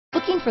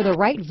Looking for the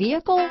right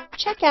vehicle?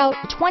 Check out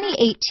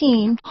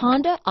 2018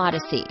 Honda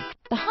Odyssey.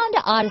 The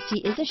Honda Odyssey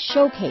is a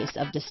showcase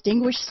of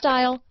distinguished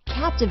style,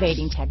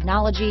 captivating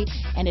technology,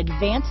 and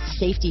advanced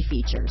safety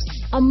features.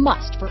 A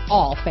must for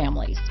all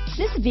families.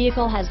 This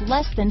vehicle has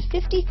less than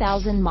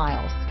 50,000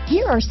 miles.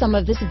 Here are some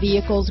of this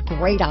vehicle's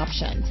great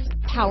options: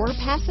 power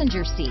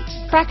passenger seat,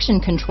 traction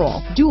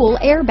control, dual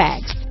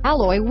airbags,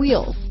 alloy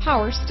wheels,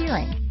 power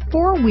steering,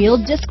 four-wheel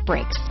disc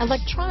brakes,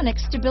 electronic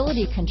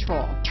stability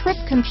control, trip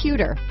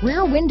computer,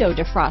 rear window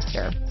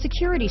defroster,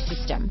 security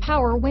system,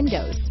 power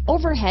windows,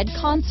 overhead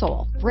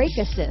console, brake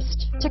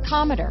assist,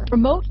 tachometer,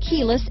 remote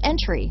keyless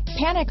entry,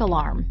 panic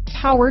alarm,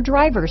 power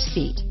driver's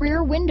seat,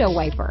 rear window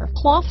wiper,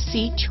 cloth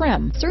seat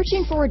trim.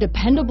 Searching for a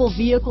dependable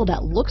vehicle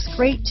that looks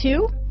great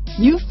too?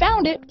 You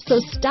found it, so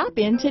stop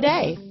in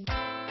today.